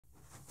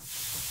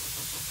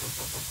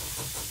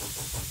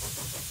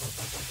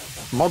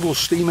Model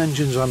Steam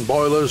Engines and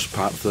Boilers,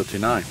 Part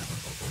 39.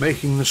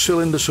 Making the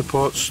cylinder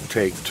supports,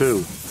 Take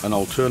 2, an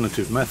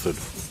alternative method.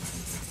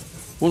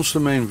 Once the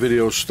main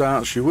video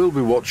starts, you will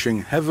be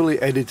watching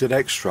heavily edited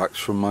extracts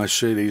from my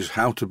series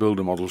How to Build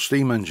a Model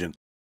Steam Engine.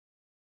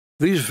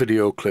 These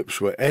video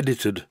clips were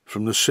edited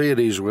from the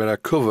series where I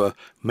cover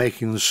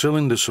making the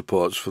cylinder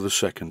supports for the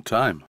second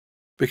time,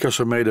 because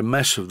I made a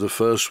mess of the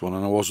first one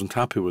and I wasn't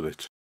happy with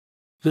it.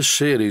 This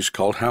series,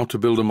 called How to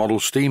Build a Model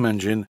Steam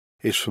Engine,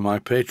 is for my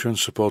Patreon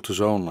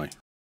supporters only.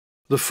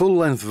 The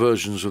full-length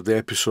versions of the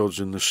episodes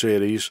in the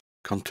series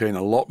contain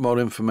a lot more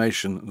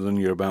information than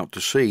you're about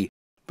to see,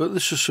 but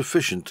this is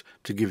sufficient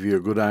to give you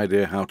a good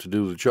idea how to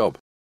do the job.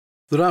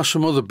 There are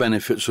some other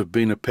benefits of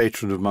being a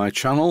patron of my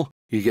channel.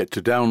 You get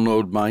to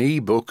download my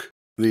ebook,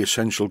 The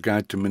Essential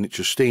Guide to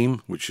Miniature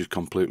Steam, which is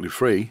completely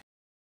free,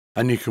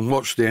 and you can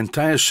watch the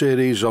entire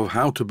series of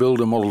How to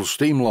Build a Model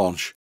Steam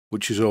Launch,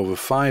 which is over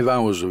 5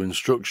 hours of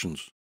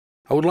instructions.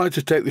 I would like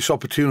to take this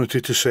opportunity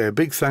to say a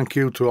big thank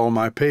you to all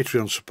my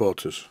Patreon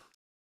supporters.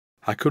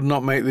 I could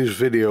not make these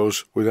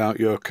videos without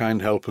your kind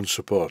help and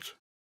support.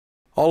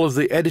 All of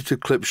the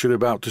edited clips you're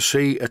about to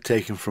see are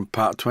taken from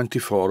part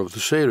 24 of the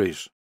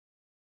series.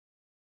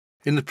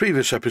 In the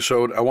previous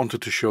episode, I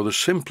wanted to show the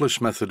simplest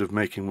method of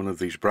making one of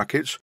these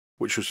brackets,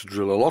 which was to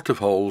drill a lot of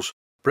holes,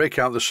 break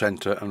out the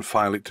centre and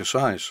file it to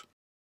size.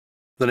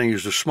 Then I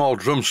used a small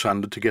drum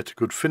sander to get a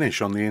good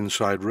finish on the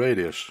inside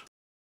radius.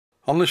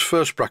 On this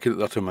first bracket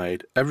that I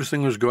made,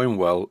 everything was going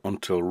well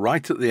until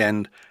right at the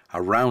end I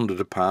rounded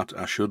a part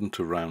I shouldn't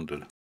have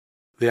rounded.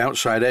 The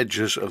outside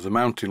edges of the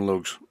mounting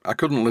lugs. I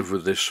couldn't live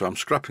with this, so I'm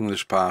scrapping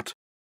this part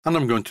and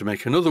I'm going to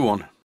make another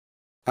one.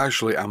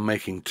 Actually, I'm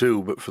making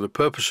two, but for the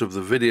purpose of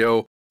the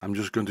video, I'm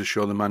just going to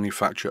show the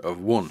manufacture of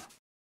one.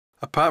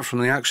 Apart from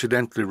the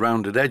accidentally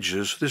rounded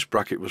edges, this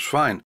bracket was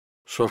fine,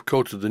 so I've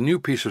coated the new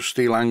piece of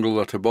steel angle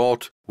that I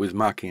bought with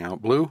marking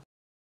out blue.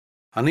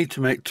 I need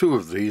to make two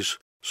of these,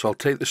 so I'll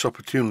take this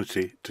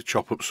opportunity to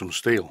chop up some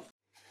steel.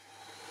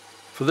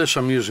 For this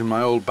I'm using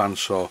my old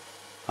bandsaw,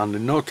 and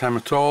in no time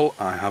at all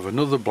I have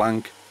another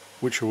blank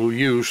which I will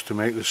use to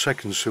make the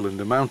second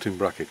cylinder mounting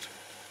bracket.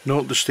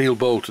 Note the steel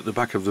bolt at the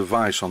back of the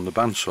vise on the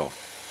bandsaw.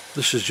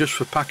 This is just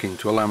for packing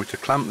to allow me to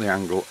clamp the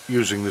angle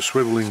using the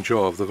swivelling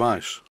jaw of the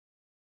vise.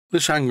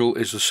 This angle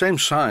is the same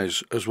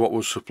size as what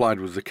was supplied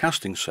with the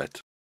casting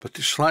set, but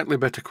is slightly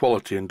better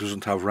quality and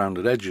doesn't have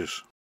rounded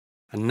edges.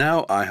 And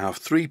now I have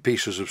 3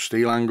 pieces of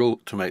steel angle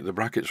to make the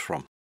brackets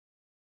from.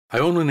 I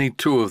only need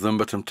 2 of them,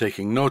 but I'm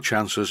taking no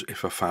chances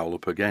if I foul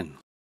up again.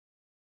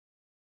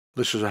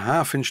 This is a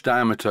 1/2 inch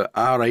diameter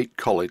R8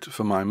 collet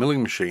for my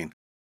milling machine,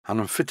 and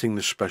I'm fitting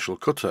this special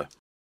cutter.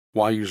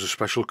 Why use a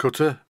special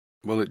cutter?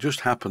 Well, it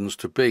just happens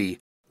to be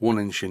 1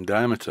 inch in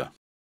diameter.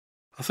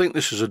 I think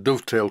this is a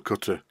dovetail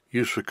cutter,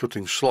 used for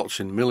cutting slots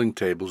in milling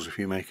tables if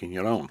you're making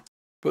your own.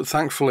 But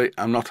thankfully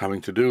I'm not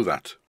having to do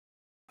that.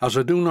 As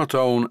I do not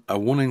own a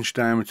 1 inch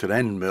diameter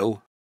end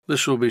mill,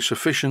 this will be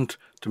sufficient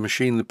to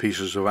machine the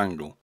pieces of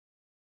angle.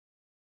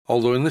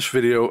 Although in this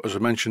video, as I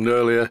mentioned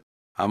earlier,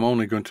 I'm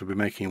only going to be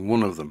making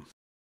one of them.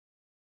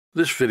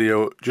 This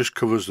video just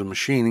covers the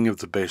machining of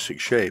the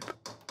basic shape.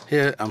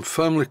 Here I'm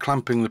firmly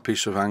clamping the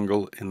piece of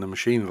angle in the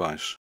machine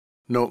vise.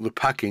 Note the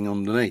packing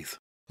underneath.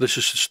 This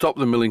is to stop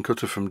the milling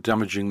cutter from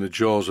damaging the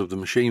jaws of the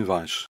machine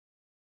vise.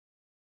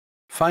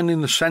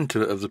 Finding the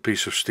centre of the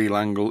piece of steel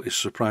angle is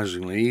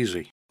surprisingly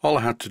easy. All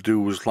I had to do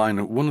was line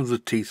up one of the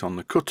teeth on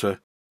the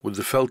cutter with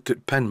the felt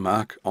tip pen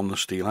mark on the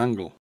steel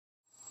angle.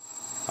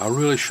 I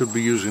really should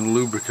be using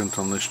lubricant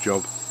on this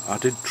job. I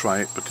did try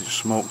it, but it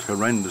smoked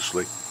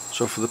horrendously.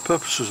 So for the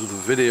purposes of the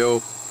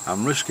video,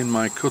 I'm risking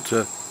my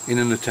cutter in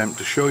an attempt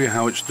to show you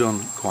how it's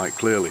done quite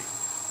clearly.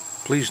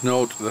 Please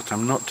note that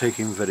I'm not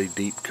taking very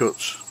deep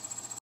cuts.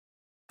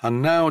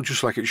 And now,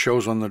 just like it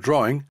shows on the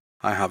drawing,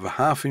 I have a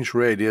 1/2 inch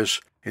radius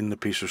in the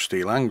piece of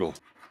steel angle,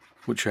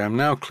 which I am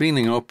now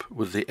cleaning up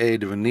with the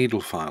aid of a needle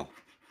file.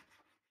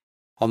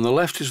 On the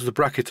left is the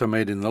bracket I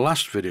made in the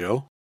last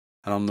video,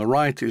 and on the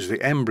right is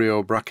the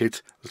embryo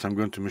bracket that I'm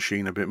going to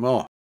machine a bit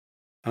more.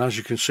 And as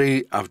you can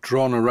see, I've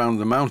drawn around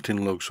the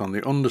mounting lugs on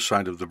the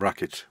underside of the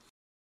bracket.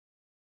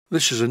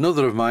 This is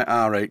another of my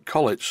R8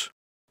 collets,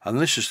 and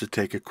this is to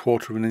take a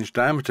 1/4 inch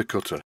diameter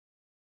cutter.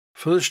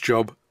 For this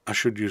job I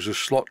should use a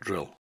slot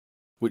drill,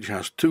 which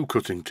has 2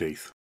 cutting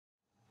teeth,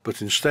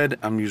 but instead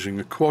I'm using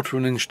a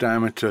 1/4 inch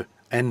diameter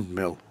end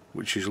mill,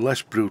 which is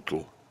less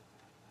brutal.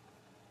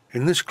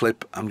 In this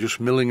clip I'm just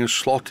milling a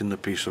slot in the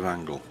piece of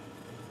angle.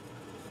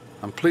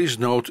 And please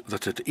note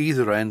that at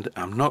either end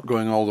I'm not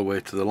going all the way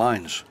to the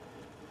lines.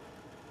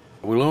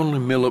 I will only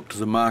mill up to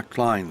the marked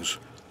lines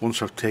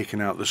once I've taken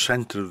out the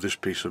centre of this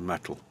piece of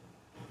metal.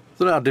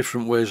 There are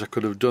different ways I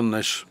could have done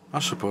this. I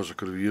suppose I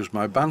could have used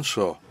my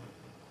bandsaw.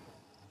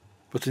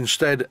 But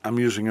instead I'm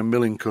using a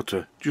milling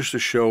cutter just to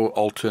show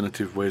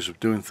alternative ways of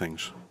doing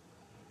things.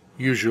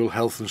 Usual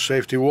health and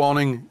safety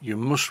warning, you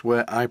must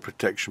wear eye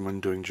protection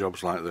when doing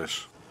jobs like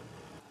this.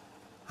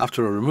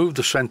 After I removed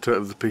the centre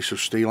of the piece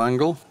of steel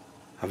angle,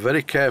 I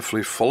very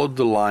carefully followed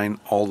the line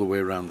all the way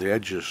around the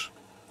edges.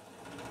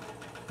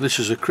 This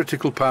is a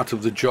critical part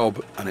of the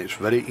job and it's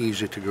very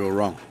easy to go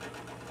wrong.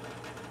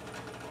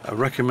 A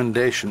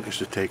recommendation is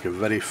to take a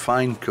very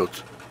fine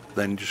cut,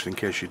 then just in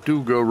case you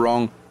do go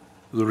wrong,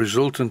 the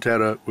resultant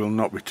error will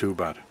not be too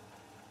bad.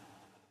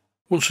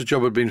 Once the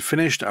job had been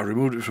finished, I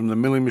removed it from the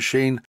milling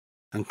machine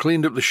and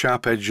cleaned up the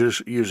sharp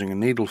edges using a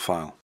needle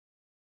file.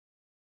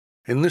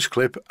 In this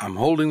clip, I'm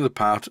holding the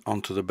part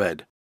onto the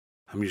bed.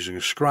 I'm using a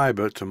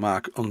scriber to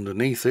mark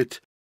underneath it,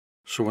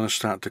 so when I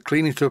start to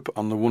clean it up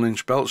on the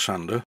 1-inch belt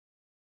sander,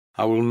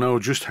 I will know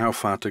just how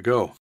far to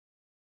go.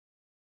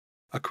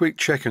 A quick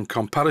check and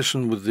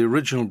comparison with the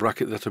original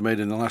bracket that I made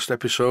in the last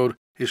episode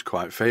is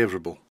quite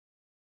favourable.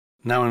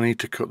 Now I need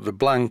to cut the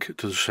blank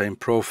to the same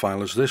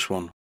profile as this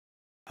one,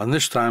 and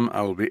this time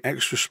I will be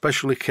extra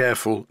specially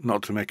careful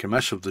not to make a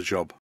mess of the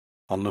job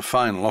on the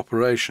final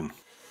operation.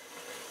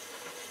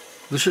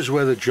 This is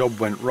where the job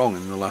went wrong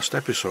in the last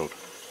episode.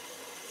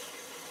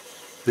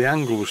 The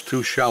angle was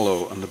too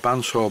shallow and the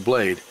bandsaw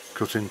blade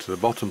cut into the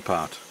bottom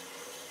part.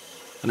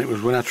 And it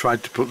was when I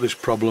tried to put this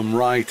problem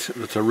right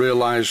that I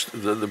realised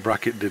that the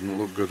bracket didn't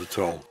look good at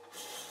all.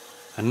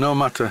 And no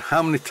matter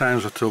how many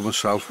times I told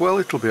myself, well,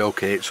 it'll be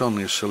okay, it's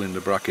only a cylinder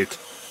bracket,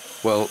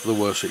 well, the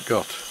worse it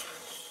got.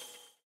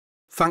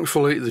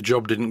 Thankfully, the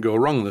job didn't go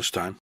wrong this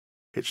time.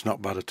 It's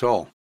not bad at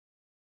all.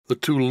 The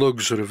two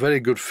lugs are a very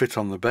good fit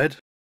on the bed,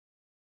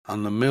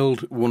 and the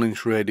milled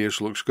 1-inch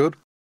radius looks good.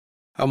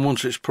 And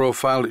once it's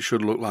profiled, it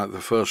should look like the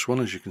first one,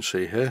 as you can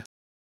see here.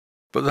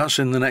 But that's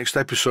in the next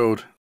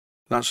episode.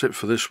 That's it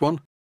for this one.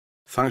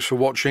 Thanks for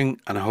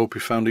watching, and I hope you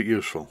found it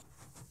useful.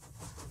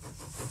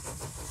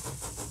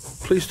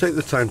 Please take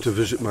the time to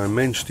visit my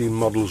Mainsteam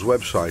Models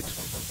website.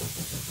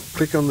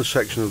 Click on the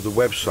section of the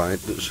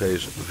website that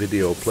says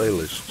Video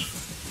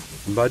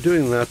Playlists. And by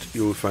doing that,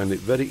 you will find it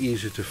very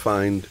easy to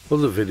find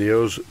other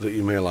videos that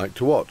you may like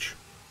to watch.